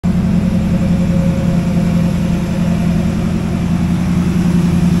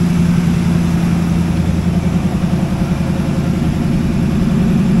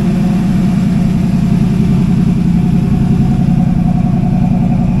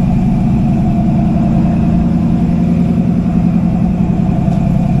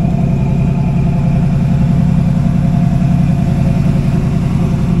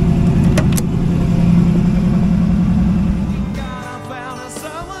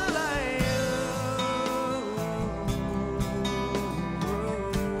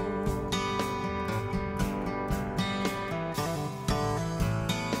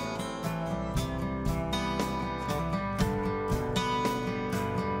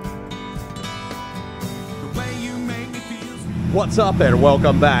What's up and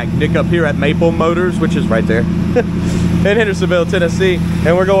welcome back. Nick up here at Maple Motors, which is right there in Hendersonville, Tennessee,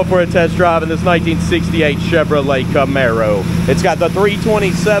 and we're going for a test drive in this 1968 Chevrolet Camaro. It's got the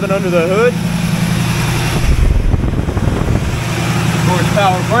 327 under the hood. Of course,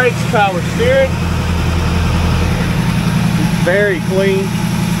 power brakes, power steering. Very clean.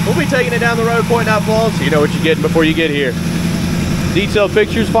 We'll be taking it down the road, pointing out flaws so you know what you're getting before you get here. Detailed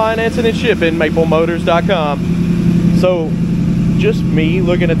pictures, financing, and shipping, maplemotors.com. So, just me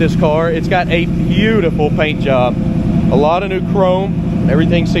looking at this car, it's got a beautiful paint job. A lot of new chrome.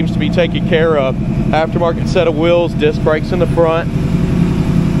 Everything seems to be taken care of. Aftermarket set of wheels, disc brakes in the front.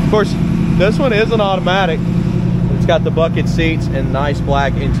 Of course, this one is an automatic. It's got the bucket seats and nice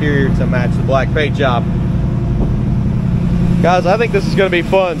black interior to match the black paint job. Guys, I think this is going to be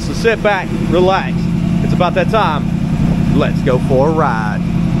fun, so sit back, relax. It's about that time. Let's go for a ride.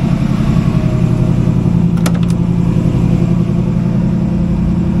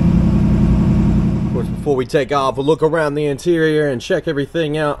 Before we take off, we'll look around the interior and check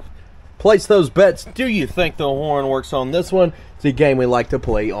everything out. Place those bets. Do you think the horn works on this one? It's a game we like to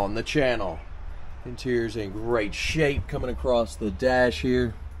play on the channel. Interior's in great shape coming across the dash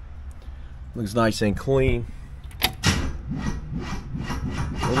here. Looks nice and clean. A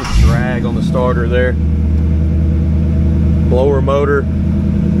little drag on the starter there. Blower motor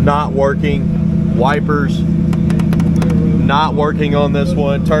not working. Wipers not working on this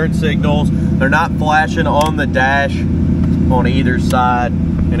one. Turn signals, they're not flashing on the dash on either side.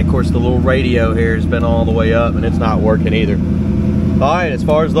 And of course the little radio here has been all the way up and it's not working either. All right, as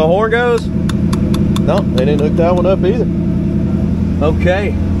far as the horn goes, no, they didn't hook that one up either.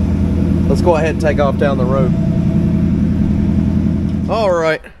 Okay, let's go ahead and take off down the road. All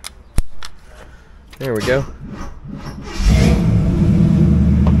right, there we go.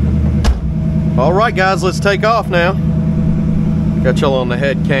 All right, guys, let's take off now. Got y'all on the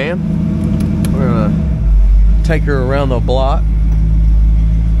head cam. We're gonna take her around the block.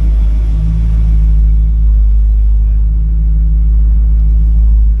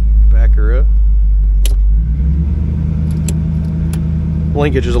 Back her up.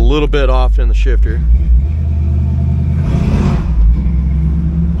 Linkage is a little bit off in the shifter.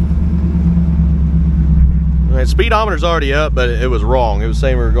 All right, speedometer's already up, but it was wrong. It was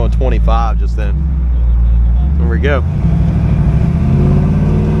saying we were going 25 just then. There we go.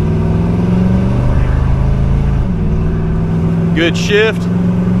 Good shift.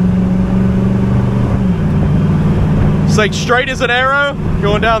 It's like straight as an arrow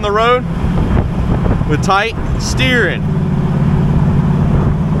going down the road with tight steering.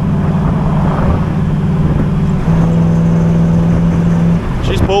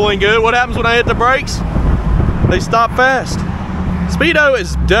 She's pulling good. What happens when I hit the brakes? They stop fast. Speedo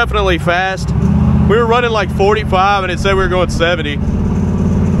is definitely fast. We were running like 45 and it said we were going 70.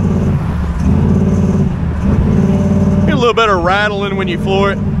 A little bit of rattling when you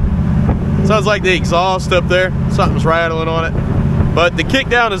floor it. Sounds like the exhaust up there. Something's rattling on it. But the kick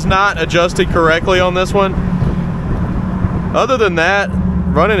down is not adjusted correctly on this one. Other than that,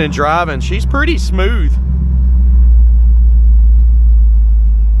 running and driving, she's pretty smooth.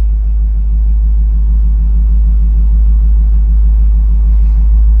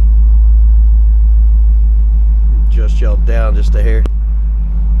 Adjust y'all down just a hair.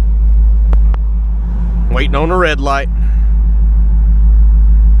 Waiting on the red light.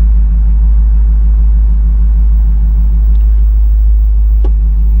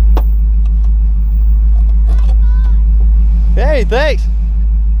 Hey, thanks.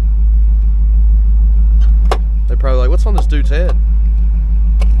 They're probably like, what's on this dude's head?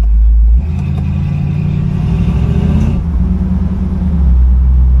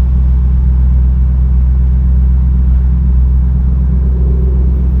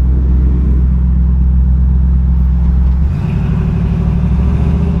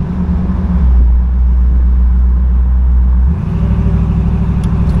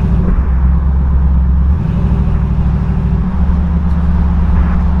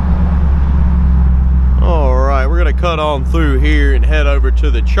 Cut on through here and head over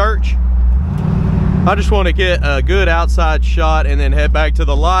to the church. I just want to get a good outside shot and then head back to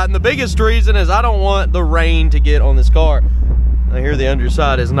the lot. And the biggest reason is I don't want the rain to get on this car. I hear the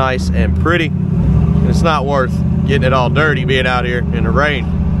underside is nice and pretty, and it's not worth getting it all dirty being out here in the rain.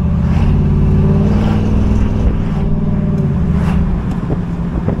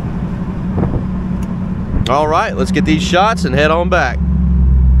 All right, let's get these shots and head on back.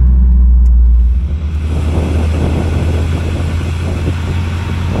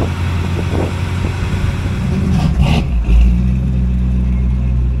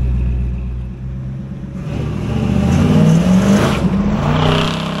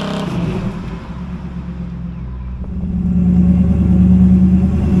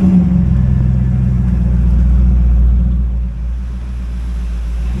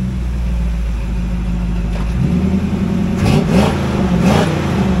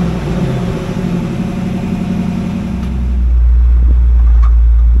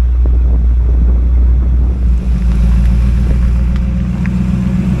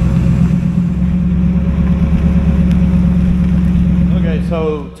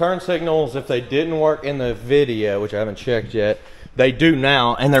 turn signals, if they didn't work in the video, which I haven't checked yet, they do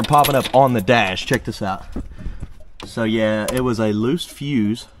now, and they're popping up on the dash. Check this out. So yeah, it was a loose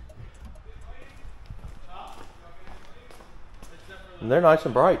fuse. And they're nice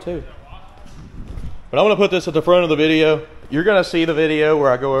and bright too. But I'm gonna put this at the front of the video. You're gonna see the video where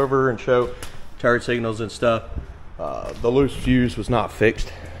I go over and show turn signals and stuff. The loose fuse was not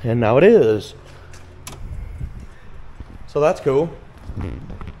fixed, and now it is. So that's cool.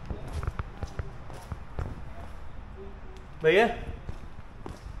 But yeah.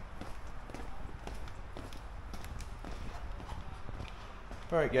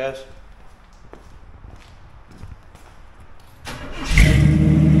 All right, guys.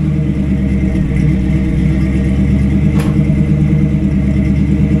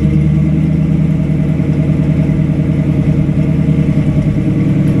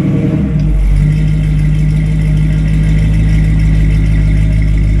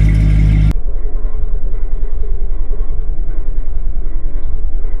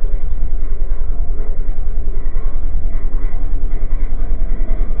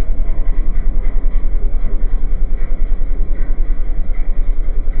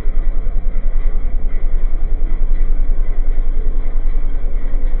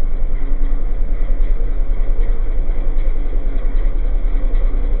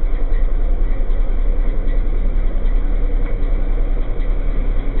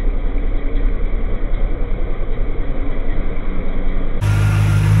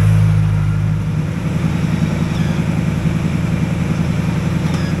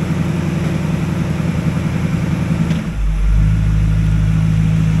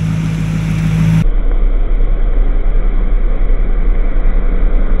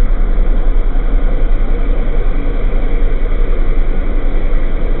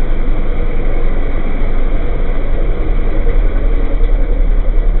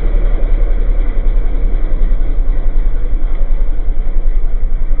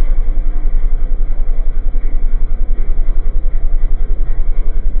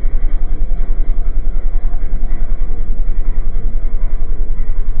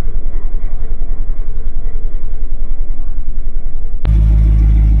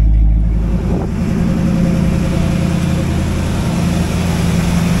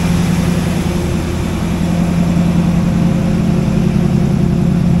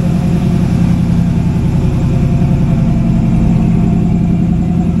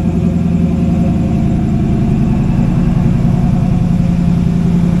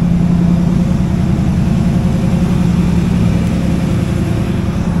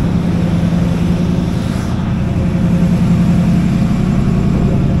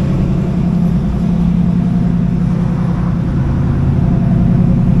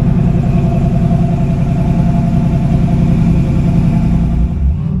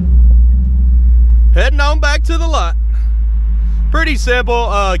 To the lot. Pretty simple.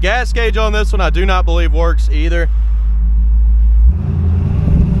 Gas gauge on this one I do not believe works either.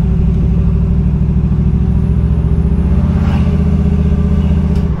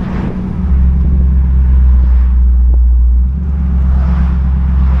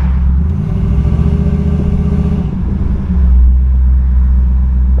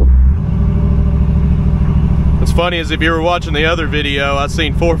 What's funny is if you were watching the other video, I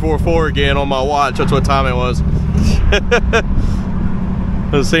seen 444 again on my watch. That's what time it was.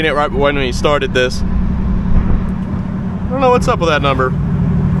 I've seen it right when we started this. I don't know what's up with that number.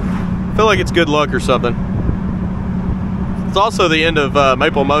 I feel like it's good luck or something. It's also the end of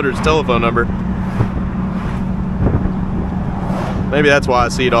Maple Motors' telephone number. Maybe that's why I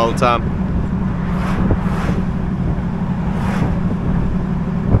see it all the time.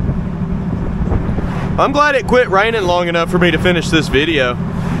 I'm glad it quit raining long enough for me to finish this video.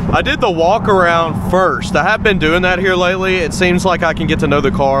 I did the walk around first. I have been doing that here lately. It seems like I can get to know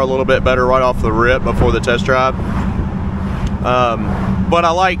the car a little bit better right off the rip before the test drive. But I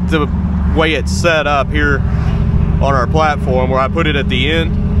like the way it's set up here on our platform where I put it at the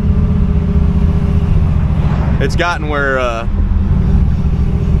end. It's gotten where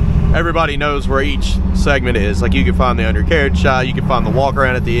everybody knows where each segment is. Like you can find the undercarriage shot, you can find the walk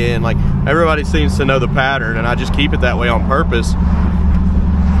around at the end. Like everybody seems to know the pattern, and I just keep it that way on purpose.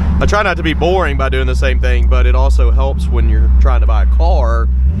 I try not to be boring by doing the same thing, but it also helps when you're trying to buy a car,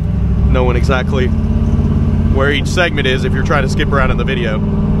 knowing exactly where each segment is if you're trying to skip around in the video.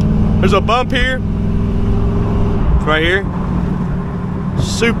 There's a bump here. It's right here.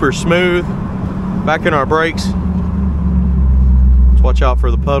 Super smooth. Back in our brakes. Let's watch out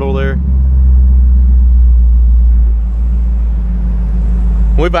for the puddle there.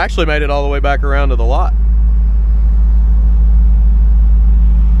 We've actually made it all the way back around to the lot.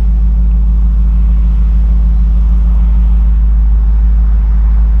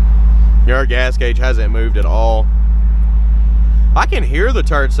 Our gas gauge hasn't moved at all. I can hear the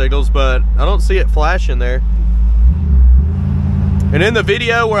turn signals, but I don't see it flashing there. And in the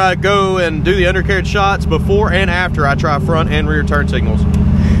video where I go and do the undercarriage shots, before and after, I try front and rear turn signals.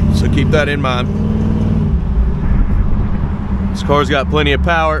 So keep that in mind. This car's got plenty of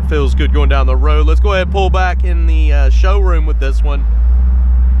power. It feels good going down the road. Let's go ahead and pull back in the showroom with this one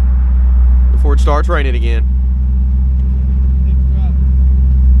before it starts raining again.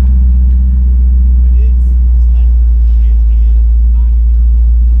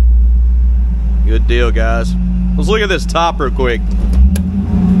 Good deal, guys. Let's look at this top real quick.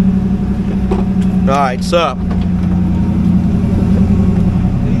 Alright, so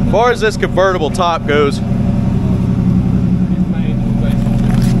as far as this convertible top goes,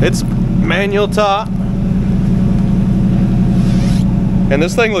 it's manual top. And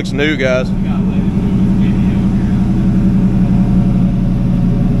this thing looks new, guys.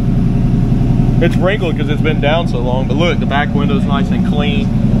 It's wrinkled because it's been down so long, but look, the back window's nice and clean.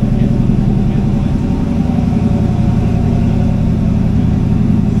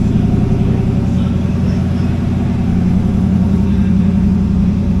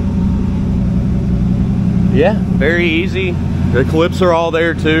 Yeah, very easy. The clips are all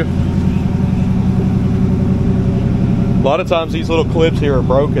there too. A lot of times these little clips here are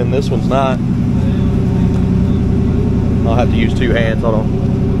broken. This one's not. I'll have to use two hands. Hold on.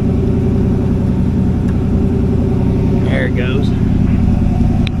 There it goes.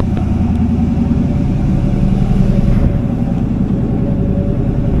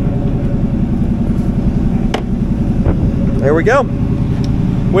 There we go.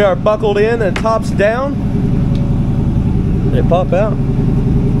 We are buckled in and tops down. Did it pop out?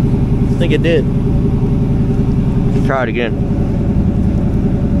 I think it did. Try it again.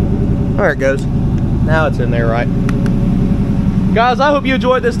 There it goes. Now it's in there right. Guys, I hope you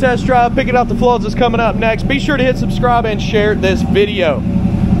enjoyed this test drive. Picking out the flaws is coming up next. Be sure to hit subscribe and share this video.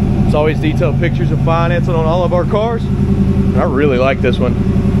 It's always detailed pictures of financing on all of our cars. I really like this one.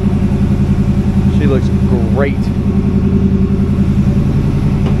 She looks great.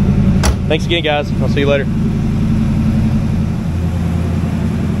 Thanks again, guys. I'll see you later.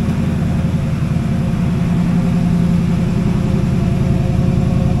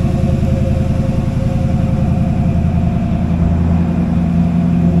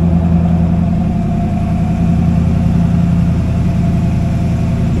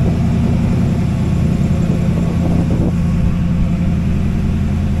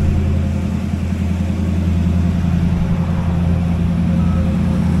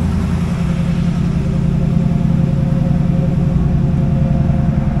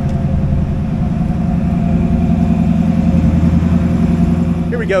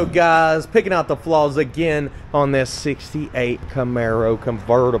 Go, guys, picking out the flaws again on this 68 Camaro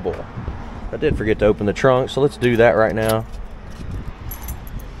Convertible. I did forget to open the trunk, so let's do that right now.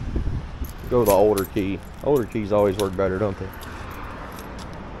 Go with the older key. Older keys always work better, don't they?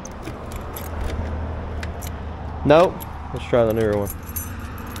 Nope. Let's try the newer one.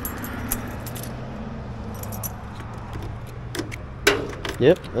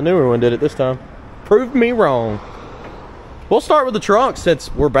 Yep, the newer one did it this time. Proved me wrong. We'll start with the trunk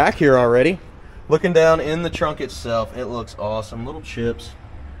since we're back here already. Looking down in the trunk itself, it looks awesome. Little chips.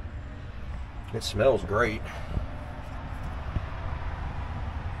 It smells great.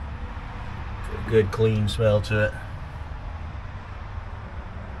 Got a good clean smell to it.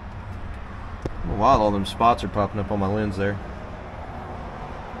 Wow, all them spots are popping up on my lens there.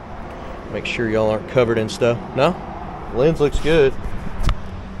 Make sure y'all aren't covered in stuff. No? The lens looks good.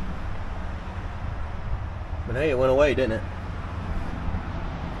 But hey, it went away, didn't it?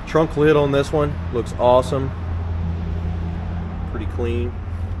 Trunk lid on this one looks awesome. Pretty clean.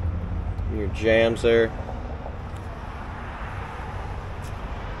 Your jams there.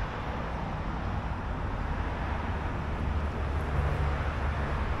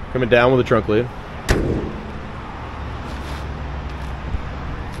 Coming down with the trunk lid.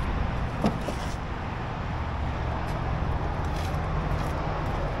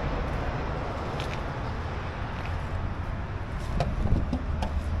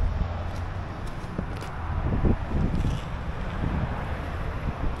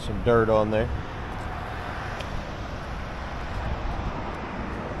 Some dirt on there.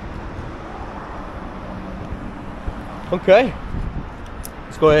 Okay,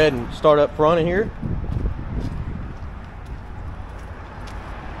 let's go ahead and start up front of here.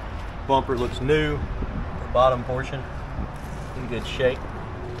 Bumper looks new. The bottom portion in good shape.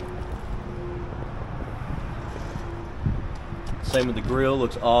 Same with the grill,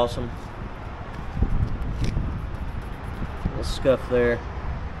 looks awesome. A little scuff there.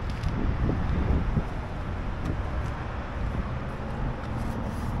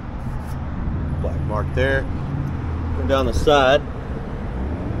 mark there. Come down the side.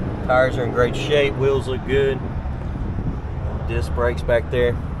 Tires are in great shape. Wheels look good. Disc brakes back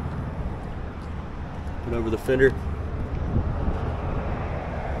there. Put over the fender.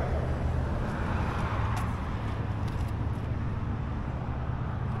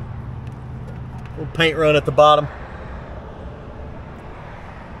 Little paint run at the bottom.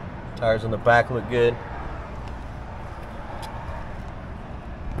 Tires on the back look good.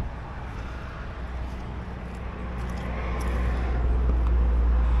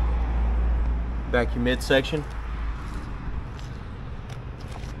 Vacuum midsection.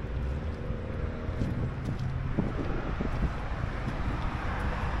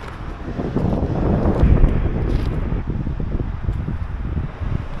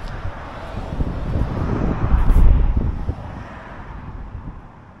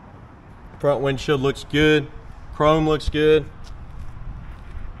 Front windshield looks good. Chrome looks good.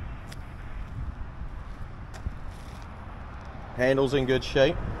 Handle's in good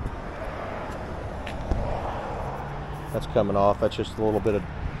shape. That's coming off. That's just a little bit of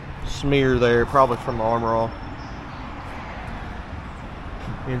smear there, probably from the armor all.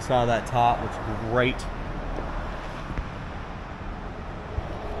 Inside of that top looks great.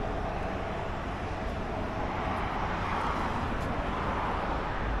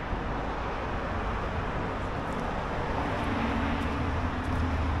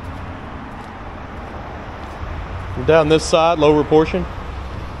 Down this side, lower portion.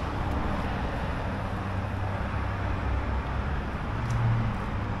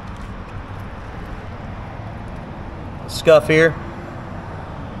 Scuff here.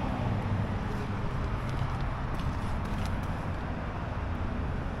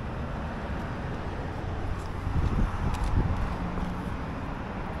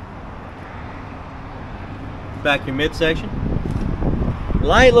 Vacuum midsection.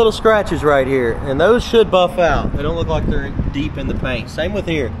 Light little scratches right here, and those should buff out. They don't look like they're deep in the paint. Same with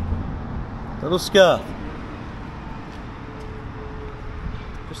here. Little scuff.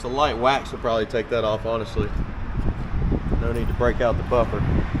 Just a light wax will probably take that off, honestly. No need to break out the buffer.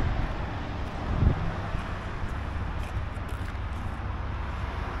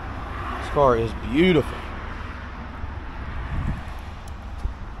 This car is beautiful.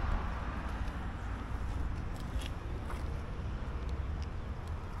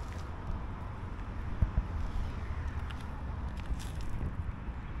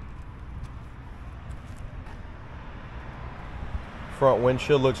 Front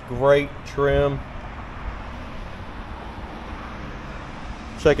windshield looks great, trim.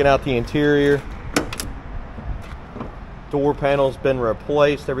 Checking out the interior. Door panel's been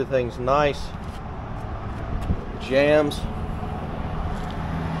replaced, everything's nice. Jams.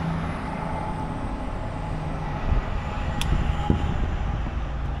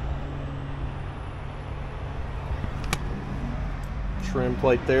 Trim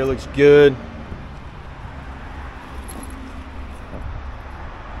plate there looks good.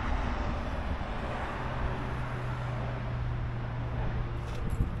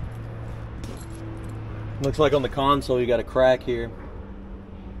 Looks like on the console you got a crack here.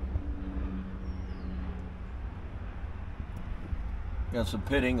 Got some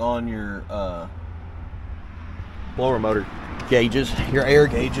pitting on your blower motor gauges, your air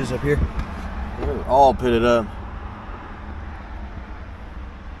gauges up here. They're all pitted up.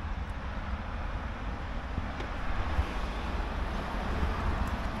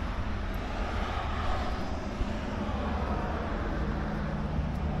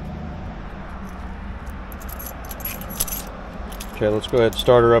 Okay, let's go ahead and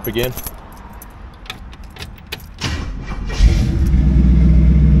start her up again.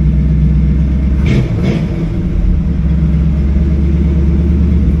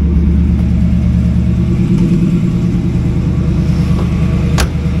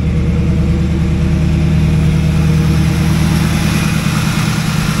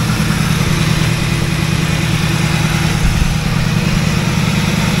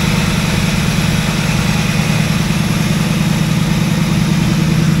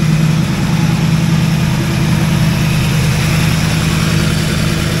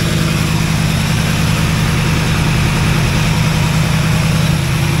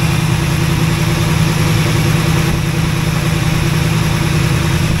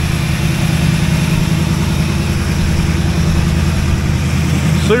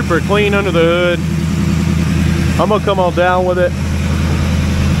 Super clean under the hood. I'm gonna come on down with it.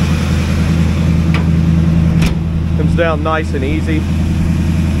 Comes down nice and easy.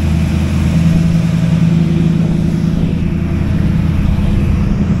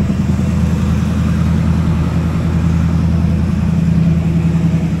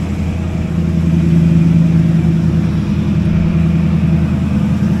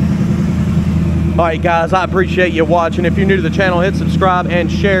 Alright guys, I appreciate you watching. If you're new to the channel, hit subscribe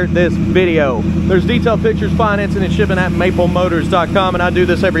and share this video. There's detailed pictures, financing, and shipping at maplemotors.com, and I do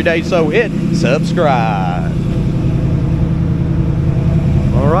this every day, so hit subscribe.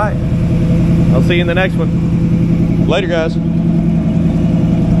 Alright, I'll see you in the next one. Later guys.